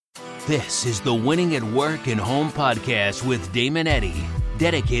This is the Winning at Work and Home podcast with Damon Eddy,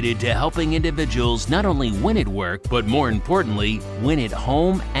 dedicated to helping individuals not only win at work, but more importantly, win at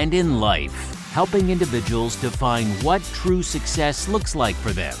home and in life, helping individuals define what true success looks like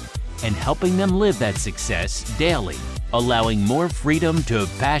for them and helping them live that success daily, allowing more freedom to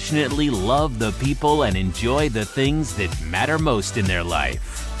passionately love the people and enjoy the things that matter most in their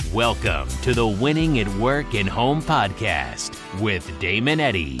life. Welcome to the Winning at Work and Home podcast with Damon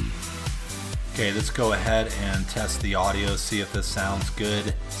Eddy. Okay, let's go ahead and test the audio, see if this sounds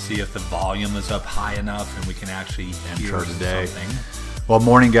good, see if the volume is up high enough and we can actually hear today. Something. Well,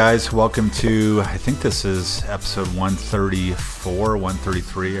 morning guys. Welcome to, I think this is episode 134,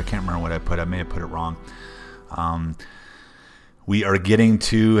 133. I can't remember what I put. I may have put it wrong. We are getting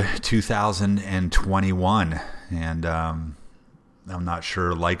to 2021 and I'm not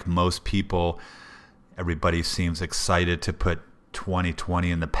sure, like most people, everybody seems excited to put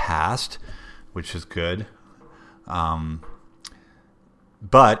 2020 in the past, which is good. But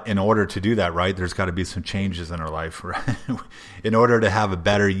in order to do that, right, there's got to be some changes in our life. Right? In order to have a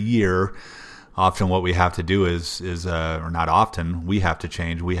better year, often what we have to do is or not often, we have to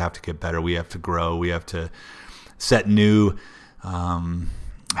change. We have to get better. We have to grow. We have to set new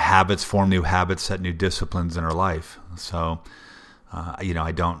habits, form new habits, set new disciplines in our life. So,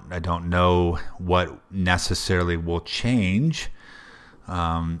 I don't know what necessarily will change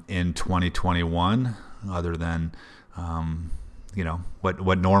in 2021, other than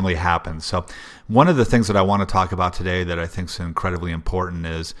what normally happens. So one of the things that I want to talk about today that I think is incredibly important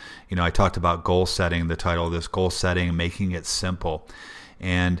is, I talked about goal setting, the title of this, goal setting, making it simple.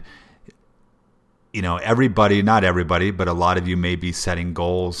 And everybody, not everybody, but a lot of you may be setting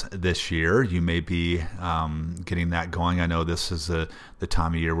goals this year. You may be getting that going. I know this is the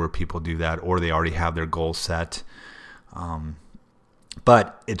time of year where people do that, or they already have their goals set.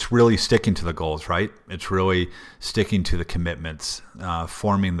 But it's really sticking to the goals, right? It's really sticking to the commitments,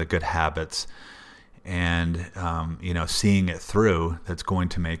 forming the good habits, and seeing it through. That's going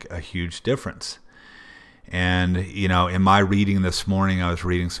to make a huge difference. And in my reading this morning, I was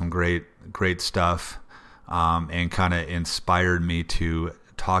reading some great stuff, and kind of inspired me to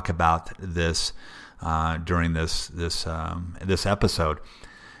talk about this during this episode.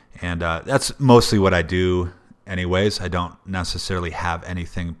 And that's mostly what I do. Anyways, I don't necessarily have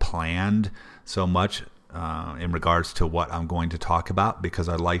anything planned so much in regards to what I'm going to talk about, because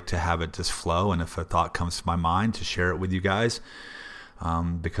I like to have it just flow, and if a thought comes to my mind, to share it with you guys,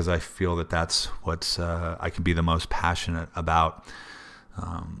 because I feel that that's what's I can be the most passionate about.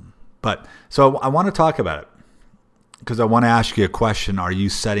 But so I want to talk about it because I want to ask you a question. Are you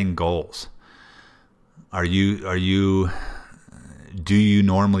setting goals? Do you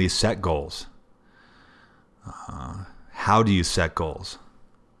normally set goals? How do you set goals?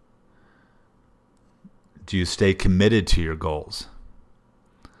 Do you stay committed to your goals?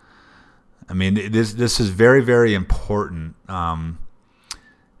 I mean, this is very, very important. I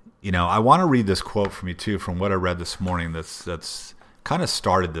want to read this quote from you too, from what I read this morning. That's kind of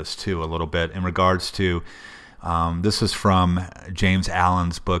started this too a little bit in regards to. This is from James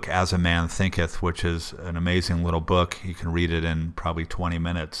Allen's book, As a Man Thinketh, which is an amazing little book. You can read it in probably 20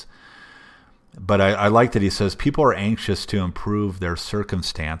 minutes. But I like that he says, people are anxious to improve their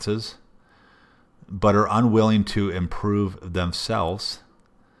circumstances, but are unwilling to improve themselves.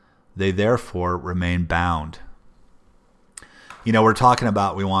 They therefore remain bound. We're talking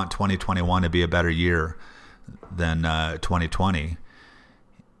about we want 2021 to be a better year than 2020.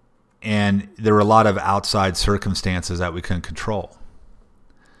 And there are a lot of outside circumstances that we couldn't control.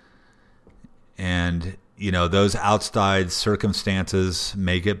 And those outside circumstances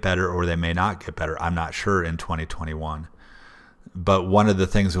may get better or they may not get better. I'm not sure in 2021. But one of the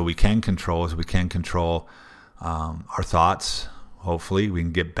things that we can control is we can control our thoughts. Hopefully, we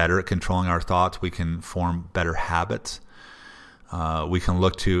can get better at controlling our thoughts. We can form better habits. We can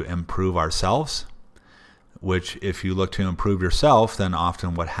look to improve ourselves, which if you look to improve yourself, then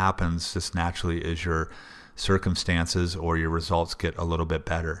often what happens just naturally is your circumstances or your results get a little bit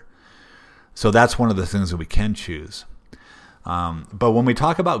better. So that's one of the things that we can choose. But when we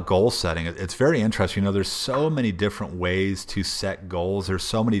talk about goal setting, it's very interesting. There's so many different ways to set goals. There's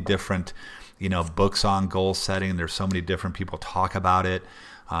so many different, books on goal setting. There's so many different people talk about it.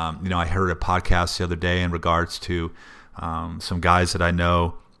 I heard a podcast the other day in regards to some guys that I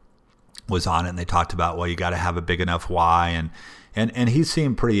know was on it, and they talked about, well, you got to have a big enough why, and he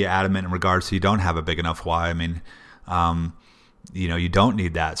seemed pretty adamant in regards to you don't have a big enough why. I mean, you don't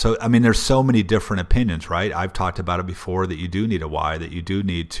need that. So, I mean, there's so many different opinions, right? I've talked about it before that you do need a why, that you do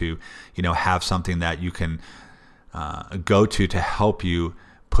need to, have something that you can go to help you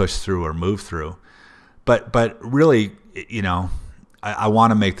push through or move through. But really, I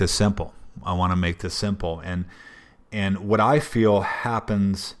want to make this simple. And what I feel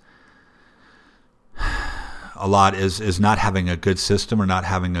happens a lot is not having a good system or not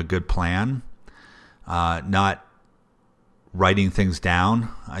having a good plan, not writing things down.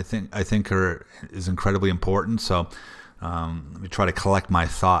 I think is incredibly important. So let me try to collect my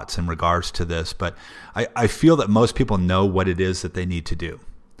thoughts in regards to this. But I feel that most people know what it is that they need to do.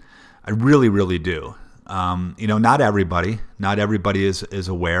 I really, really do. Not everybody is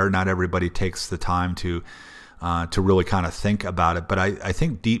aware. Not everybody takes the time to really kind of think about it. But I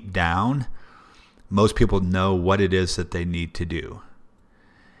think deep down, most people know what it is that they need to do.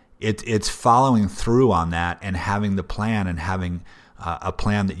 It's following through on that and having the plan and having a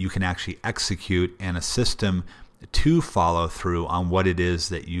plan that you can actually execute and a system to follow through on what it is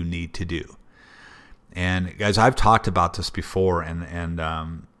that you need to do. And guys, I've talked about this before, and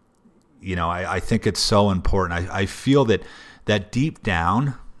I think it's so important. I feel that deep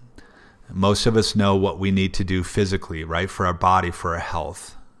down, most of us know what we need to do physically, right? For our body, for our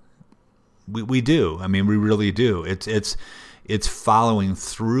health. We do. I mean, we really do. It's following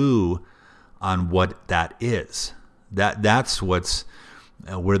through on what that is. That's what's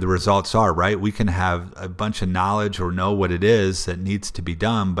where the results are, right? We can have a bunch of knowledge or know what it is that needs to be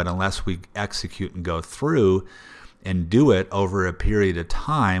done, but unless we execute and go through and do it over a period of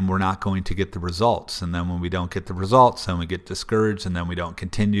time, we're not going to get the results. And then when we don't get the results, then we get discouraged, and then we don't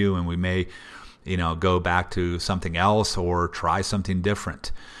continue, and we may, go back to something else or try something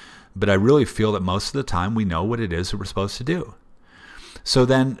different. But I really feel that most of the time we know what it is that we're supposed to do. So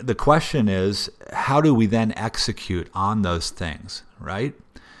then the question is, how do we then execute on those things, right?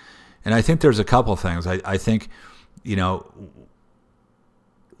 And I think there's a couple things. I think,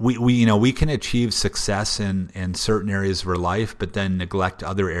 we can achieve success in certain areas of our life, but then neglect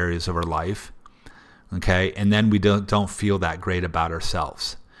other areas of our life, okay? And then we don't feel that great about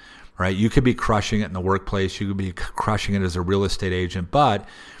ourselves, right? You could be crushing it in the workplace. You could be crushing it as a real estate agent, but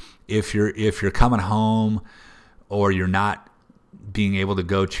if you're coming home or you're not being able to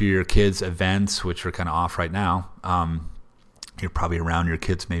go to your kids' events, which are kind of off right now, you're probably around your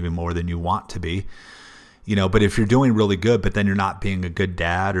kids maybe more than you want to be, but if you're doing really good, but then you're not being a good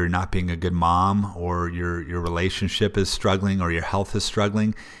dad or you're not being a good mom, or your relationship is struggling or your health is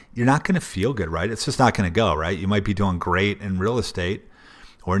struggling, you're not going to feel good, right? It's just not going to go, right? You might be doing great in real estate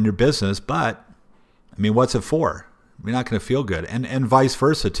or in your business, but I mean, what's it for? You're not going to feel good. And vice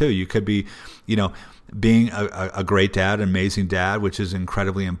versa too. You could be, being a great dad, an amazing dad, which is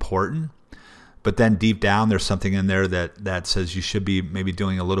incredibly important. But then deep down, there's something in there that says you should be maybe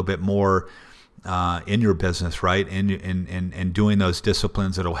doing a little bit more in your business, right? And doing those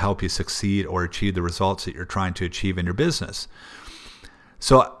disciplines that will help you succeed or achieve the results that you're trying to achieve in your business.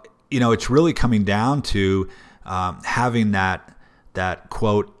 So, it's really coming down to having that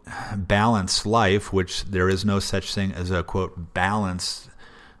quote balanced life, which there is no such thing as a quote balanced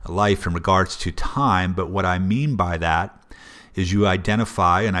life in regards to time. But what I mean by that is you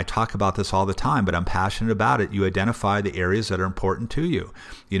identify, and I talk about this all the time, but I'm passionate about it. You identify the areas that are important to you.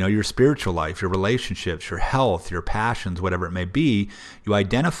 Your spiritual life, your relationships, your health, your passions, whatever it may be. You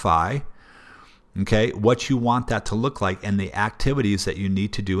identify, okay, what you want that to look like and the activities that you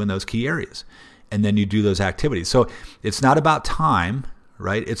need to do in those key areas. And then you do those activities. So it's not about time,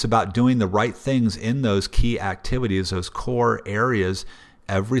 right? It's about doing the right things in those key activities, those core areas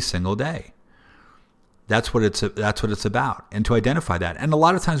every single day. That's what it's about, and to identify that. And a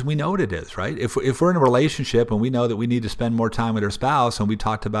lot of times we know what it is, right? If we're in a relationship and we know that we need to spend more time with our spouse, and we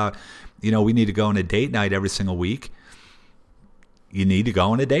talked about, we need to go on a date night every single week. You need to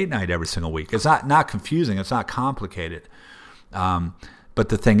go on a date night every single week. It's not confusing. It's not complicated. But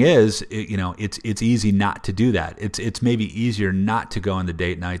the thing is, it's easy not to do that. It's maybe easier not to go on the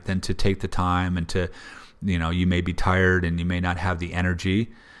date night than to take the time and to, you may be tired and you may not have the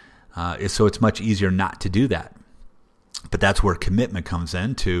energy. So it's much easier not to do that. But that's where commitment comes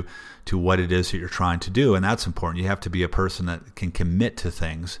in to what it is that you're trying to do, and that's important. You have to be a person that can commit to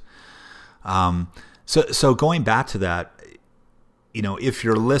things. So going back to that, if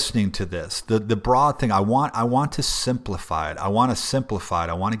you're listening to this, the broad thing, I want to simplify it. I want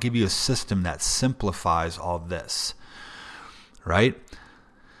to give you a system that simplifies all this, right?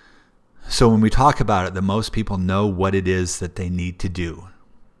 So when we talk about it, the most people know what it is that they need to do.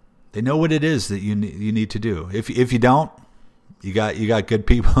 They know what it is that you need to do. If you don't, you got good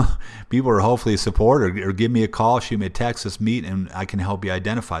people who are hopefully support, or give me a call, shoot me a text, let's meet, and I can help you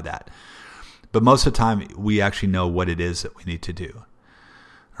identify that. But most of the time, we actually know what it is that we need to do.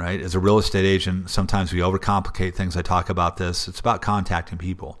 right? As a real estate agent, sometimes we overcomplicate things. I talk about this. It's about contacting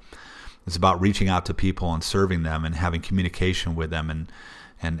people. It's about reaching out to people and serving them and having communication with them.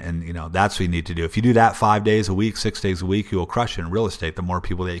 And you know, that's what you need to do. If you do that 5 days a week, 6 days a week, you will crush it in real estate, the more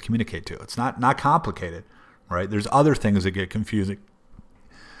people that you communicate to. It's not complicated, right? There's other things that get confusing.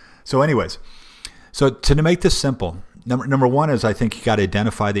 So anyways, so to make this simple, number one is I think you got to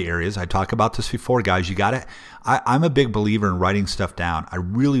identify the areas. I talked about this before, guys. You got to. I'm a big believer in writing stuff down. I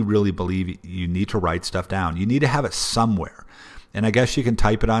really, really believe you need to write stuff down. You need to have it somewhere, and I guess you can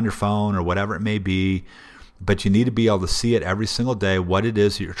type it on your phone or whatever it may be. But you need to be able to see it every single day, what it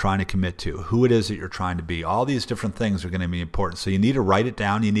is that you're trying to commit to, who it is that you're trying to be. All these different things are going to be important. So you need to write it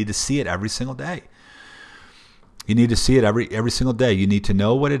down. You need to see it every single day. You need to see it every single day. You need to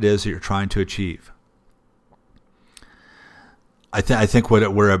know what it is that you're trying to achieve. I think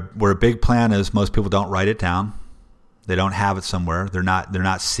where a big plan is, most people don't write it down. They don't have it somewhere. They're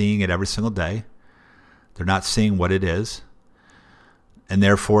not seeing it every single day. They're not seeing what it is. And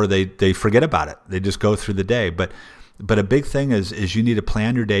therefore, they forget about it. They just go through the day. But a big thing is you need to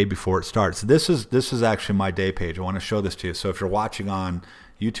plan your day before it starts. This is actually my day page. I want to show this to you. So if you're watching on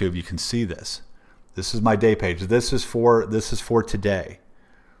YouTube, you can see this. This is my day page. This is for today.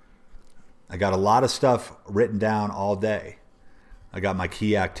 I got a lot of stuff written down all day. I got my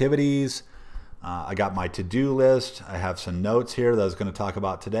key activities. I got my to-do list. I have some notes here that I was going to talk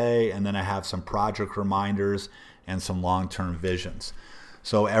about today. And then I have some project reminders and some long-term visions.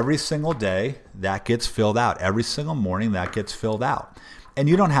 So every single day, that gets filled out. Every single morning, that gets filled out. And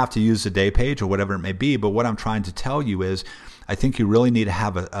you don't have to use the day page or whatever it may be, but what I'm trying to tell you is I think you really need to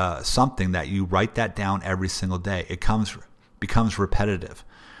have something that you write that down every single day. It becomes repetitive,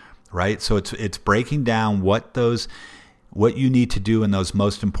 right? So it's breaking down what you need to do in those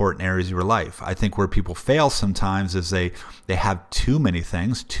most important areas of your life. I think where people fail sometimes is they have too many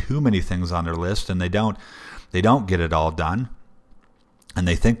things on their list, and they don't get it all done. And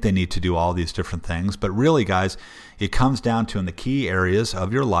they think they need to do all these different things. But really, guys, it comes down to in the key areas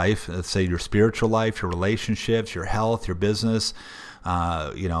of your life, let's say your spiritual life, your relationships, your health, your business,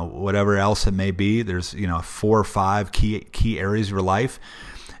 whatever else it may be. There's, 4 or 5 key areas of your life.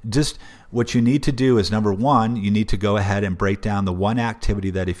 Just what you need to do is, number one, you need to go ahead and break down the one activity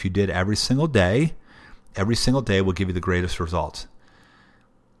that if you did every single day will give you the greatest results.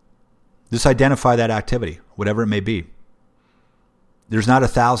 Just identify that activity, whatever it may be. There's not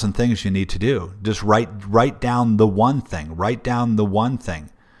 1,000 things you need to do. Just write down the one thing. Write down the one thing.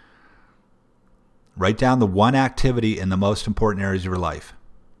 Write down the one activity in the most important areas of your life.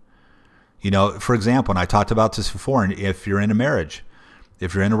 For example, and I talked about this before, and if you're in a marriage,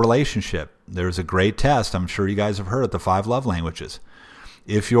 if you're in a relationship, there's a great test. I'm sure you guys have heard it, the 5 love languages.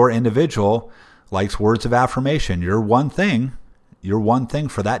 If your individual likes words of affirmation, your one thing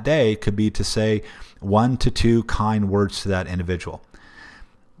for that day could be to say 1 to 2 kind words to that individual.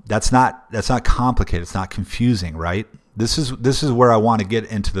 That's not complicated. It's not confusing, right? This is where I want to get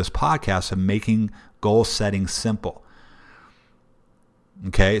into this podcast of making goal setting simple.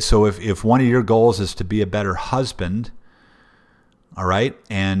 Okay, so if one of your goals is to be a better husband, all right,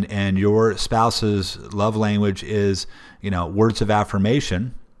 and your spouse's love language is, words of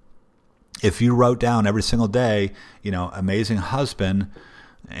affirmation, if you wrote down every single day, amazing husband,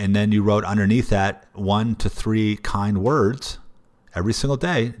 and then you wrote underneath that 1 to 3 kind words, every single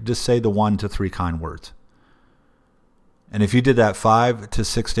day, just say the 1 to 3 kind words. And if you did that 5 to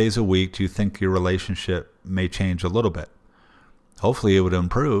 6 days a week, do you think your relationship may change a little bit? Hopefully it would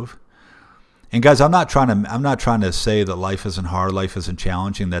improve. And guys, I'm not trying to say that life isn't hard, life isn't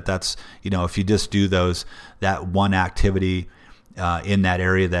challenging, that's, if you just do that one activity in that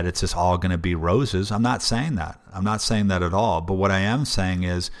area, that it's just all going to be roses. I'm not saying that. I'm not saying that at all. But what I am saying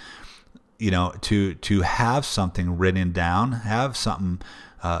is, to have something written down, have something,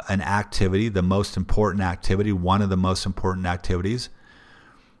 an activity, the most important activity, one of the most important activities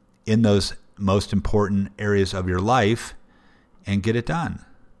in those most important areas of your life, and get it done.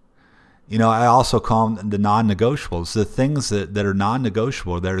 I also call them the non-negotiables, the things that are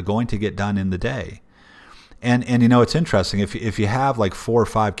non-negotiable, that are going to get done in the day. And it's interesting, if you have like 4 or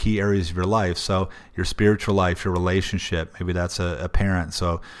 5 key areas of your life, so your spiritual life, your relationship, maybe that's a parent,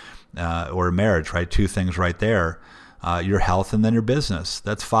 or a marriage, right? 2 things right there. Your health, and then your business.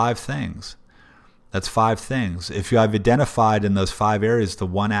 That's 5 things. If you have identified in those 5 areas the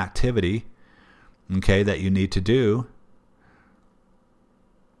one activity, okay, that you need to do,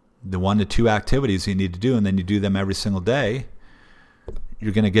 the 1 to 2 activities you need to do, and then you do them every single day,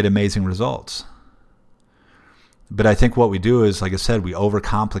 you're going to get amazing results. But I think what we do is, like I said, we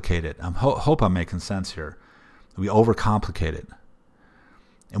overcomplicate it. I hope I'm making sense here. We overcomplicate it.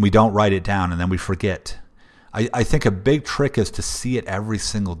 and we don't write it down, and then we forget. I think a big trick is to see it every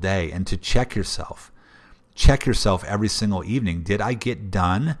single day and to check yourself. Check yourself every single evening. Did I get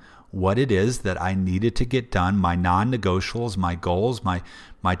done what it is that I needed to get done? My non-negotiables, my goals,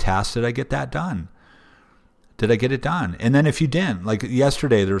 my tasks, did I get that done? Did I get it done? And then if you didn't, like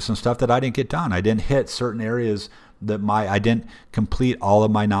yesterday, there was some stuff that I didn't get done. I didn't hit certain areas that I didn't complete all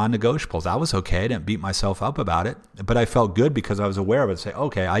of my non-negotiables. I was okay. I didn't beat myself up about it, but I felt good because I was aware of it. Say,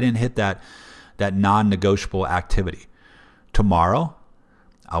 okay, I didn't hit that non-negotiable activity. Tomorrow,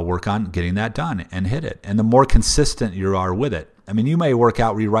 I'll work on getting that done and hit it. And the more consistent you are with it, I mean, you may work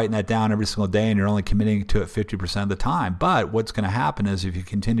out where you're writing that down every single day and you're only committing to it 50% of the time. But what's going to happen is if you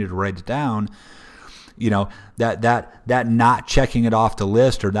continue to write it down, that not checking it off the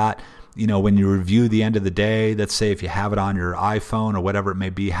list, or that, when you review the end of the day, let's say if you have it on your iPhone or whatever it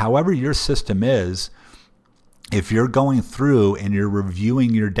may be, however your system is, if you're going through and you're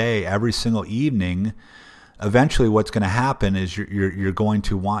reviewing your day every single evening, eventually what's going to happen is you're going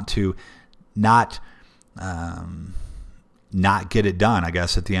to want to not get it done, I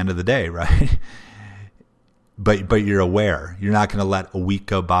guess, at the end of the day, right? But you're aware. You're not going to let a week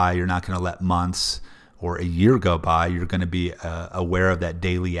go by. You're not going to let months or a year go by. You're going to be aware of that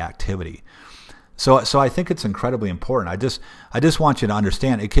daily activity. So I think it's incredibly important. I just want you to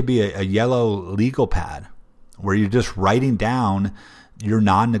understand it could be a yellow legal pad where you're just writing down your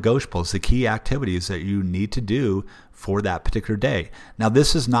non-negotiables, the key activities that you need to do for that particular day. Now,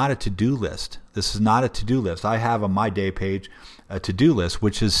 this is not a to-do list. I have on my day page a to-do list,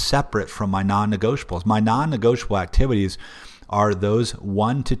 which is separate from my non-negotiables. My non-negotiable activities are those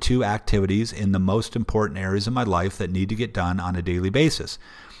 1 to 2 activities in the most important areas of my life that need to get done on a daily basis.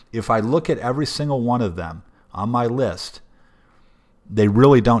 If I look at every single one of them on my list, they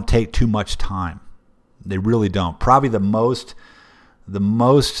really don't take too much time. They really don't. Probably the most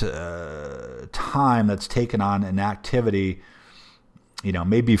time that's taken on an activity,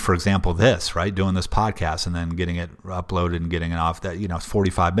 maybe, for example, this, right? Doing this podcast and then getting it uploaded and getting it off, that,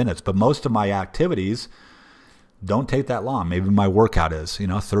 45 minutes. But most of my activities don't take that long. Maybe my workout is,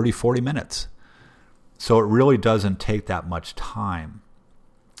 30, 40 minutes. So it really doesn't take that much time.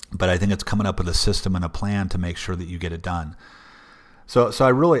 But I think it's coming up with a system and a plan to make sure that you get it done. So I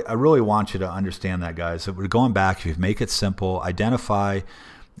really want you to understand that, guys. That we're going back. If you make it simple, identify,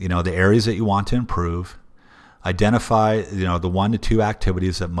 the areas that you want to improve. Identify, the 1 to 2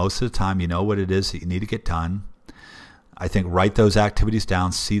 activities that most of the time you know what it is that you need to get done. I think write those activities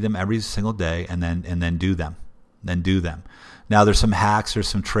down, see them every single day, and then do them. Now, there's some hacks, there's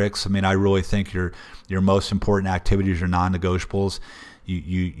some tricks. I mean, I really think your most important activities, your non-negotiables,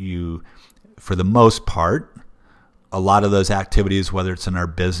 you for the most part, a lot of those activities, whether it's in our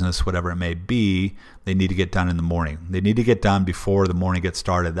business, whatever it may be, they need to get done in the morning. They need to get done before the morning gets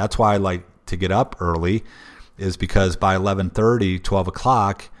started. That's why I like to get up early, is because by 11:30, 12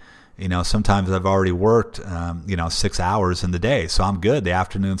 o'clock, sometimes I've already worked, 6 hours in the day. So I'm good. The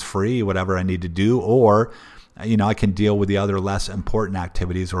afternoon's free, whatever I need to do. Or, I can deal with the other less important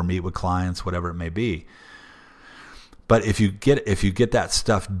activities or meet with clients, whatever it may be. But if you get that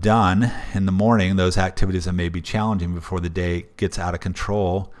stuff done in the morning, those activities that may be challenging before the day gets out of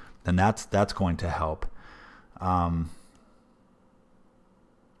control, then that's going to help.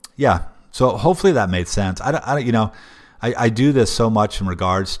 Yeah. So hopefully that made sense. I do this so much in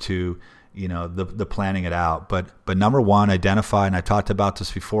regards to the planning it out. But number one, identify, and I talked about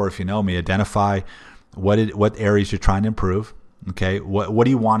this before. If you know me, identify what areas you're trying to improve. Okay, what do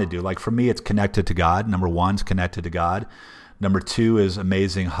you want to do? Like for me, it's connected to God. Number one is connected to God. Number two is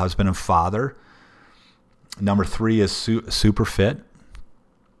amazing husband and father. Number three is super fit.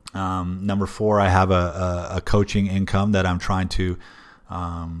 Number four, I have a coaching income that I'm trying to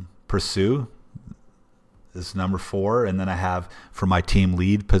pursue. This is number four. And then I have, for my team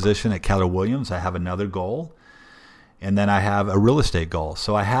lead position at Keller Williams, I have another goal. And then I have a real estate goal.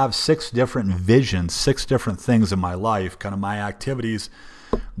 So I have 6 different visions, 6 different things in my life, kind of my activities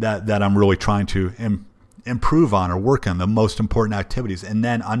that I'm really trying to improve on or work on, the most important activities. And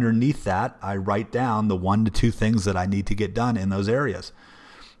then underneath that, I write down the 1 to 2 things that I need to get done in those areas.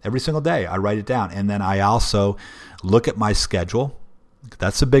 Every single day, I write it down. And then I also look at my schedule.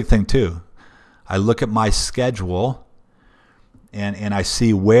 That's a big thing too. I look at my schedule and I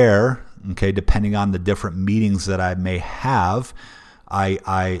see where, okay, depending on the different meetings that I may have,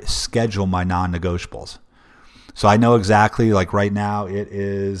 I schedule my non-negotiables. So I know exactly, like right now it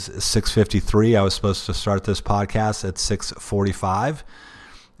is 6:53. I was supposed to start this podcast at 6:45.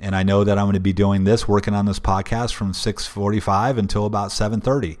 And I know that I'm going to be doing this, working on this podcast from 6:45 until about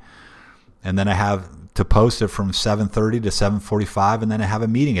 7:30. And then I have to post it from 7:30 to 7:45, and then I have a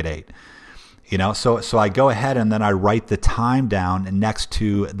meeting at 8. So I go ahead and then I write the time down next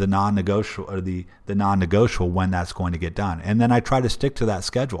to the non-negotiable, or the non-negotiable when that's going to get done. And then I try to stick to that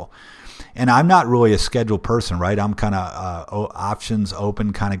schedule. And I'm not really a scheduled person, right? I'm kind of options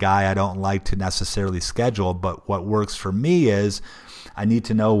open kind of guy. I don't like to necessarily schedule, but what works for me is I need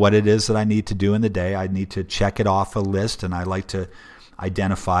to know what it is that I need to do in the day. I need to check it off a list, and I like to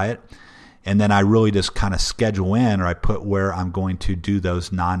identify it. And then I really just kind of schedule in, or I put where I'm going to do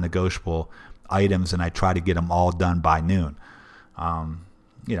those non-negotiable items, and I try to get them all done by noon.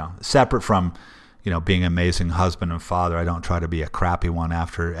 Separate from, being an amazing husband and father, I don't try to be a crappy one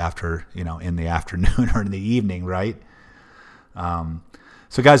after in the afternoon or in the evening, right?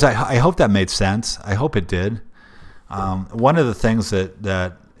 So guys, I hope that made sense. I hope it did. One of the things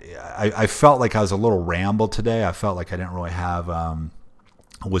that I felt like I was a little ramble today. I felt like I didn't really have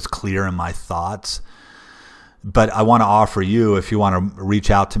was clear in my thoughts. But I want to offer you, if you want to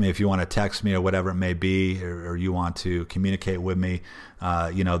reach out to me, if you want to text me or whatever it may be, or you want to communicate with me,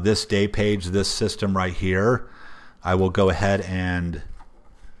 this day page, this system right here, I will go ahead and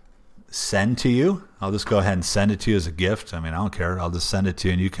send to you. I'll just go ahead and send it to you as a gift. I mean, I don't care. I'll just send it to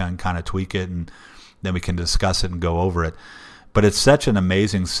you, and you can kind of tweak it, and then we can discuss it and go over it. But it's such an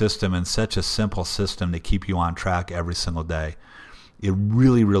amazing system and such a simple system to keep you on track every single day. It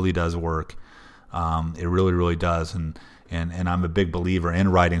really, really does work. It really, really does. And I'm a big believer in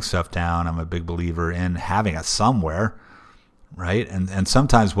writing stuff down. I'm a big believer in having it somewhere, right? And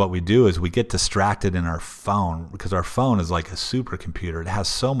sometimes what we do is we get distracted in our phone, because our phone is like a supercomputer. It has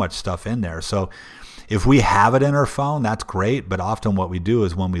so much stuff in there. So if we have it in our phone, that's great. But often what we do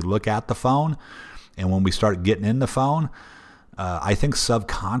is when we look at the phone and when we start getting in the phone, I think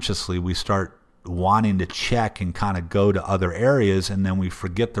subconsciously we start wanting to check and kind of go to other areas, and then we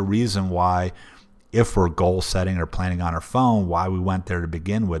forget the reason why, if we're goal setting or planning on our phone, why we went there to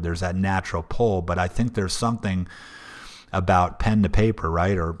begin with. There's that natural pull, but I think there's something about pen to paper,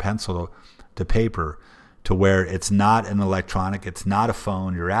 right, or pencil to paper, to where it's not an electronic, it's not a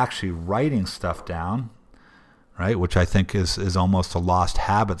phone, you're actually writing stuff down, right, which I think is almost a lost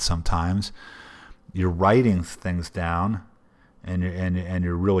habit sometimes. You're writing things down, and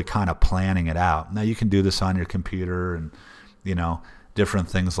you're really kind of planning it out. Now you can do this on your computer and different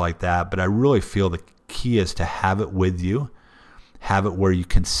things like that, but I really feel the key is to have it with you, have it where you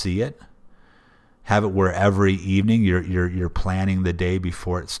can see it, have it where every evening you're planning the day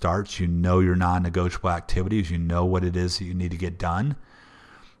before it starts. You know your non-negotiable activities. You know what it is that you need to get done,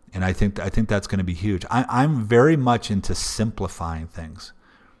 and I think that's going to be huge. I'm very much into simplifying things.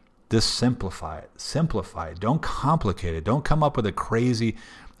 Just simplify it. Don't complicate it. Don't come up with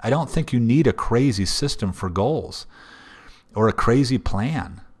I don't think you need a crazy system for goals or a crazy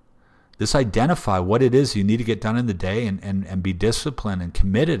plan. Just identify what it is you need to get done in the day, and be disciplined and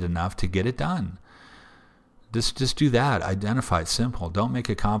committed enough to get it done. Just do that. Identify it simple. Don't make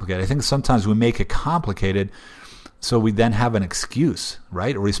it complicated. I think sometimes we make it complicated so we then have an excuse,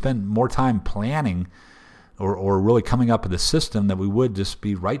 right? Or we spend more time planning or really coming up with a system that we would just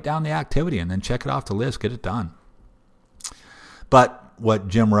be write down the activity and then check it off the list, get it done. But what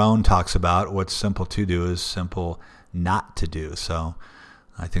Jim Rohn talks about, what's simple to do is simple not to do. So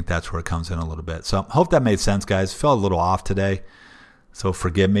I think that's where it comes in a little bit. So I hope that made sense, guys. Felt a little off today, so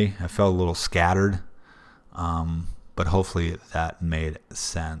forgive me. I felt a little scattered, but hopefully that made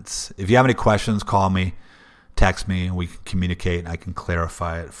sense. If you have any questions, call me, text me, and we can communicate, and I can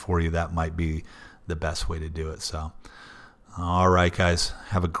clarify it for you. That might be the best way to do it. So, all right, guys,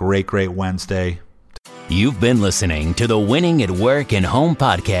 have a great Wednesday. You've been listening to the Winning at Work and Home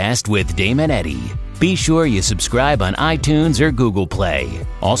podcast with Damon Eddy. Be sure you subscribe on iTunes or Google Play.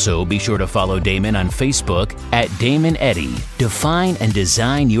 Also, be sure to follow Damon on Facebook at Damon Eddy. Define and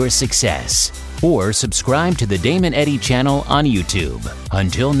design your success. Or subscribe to the Damon Eddy channel on YouTube.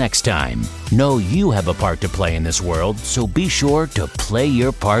 Until next time, know you have a part to play in this world, so be sure to play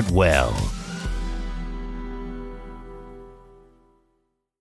your part well.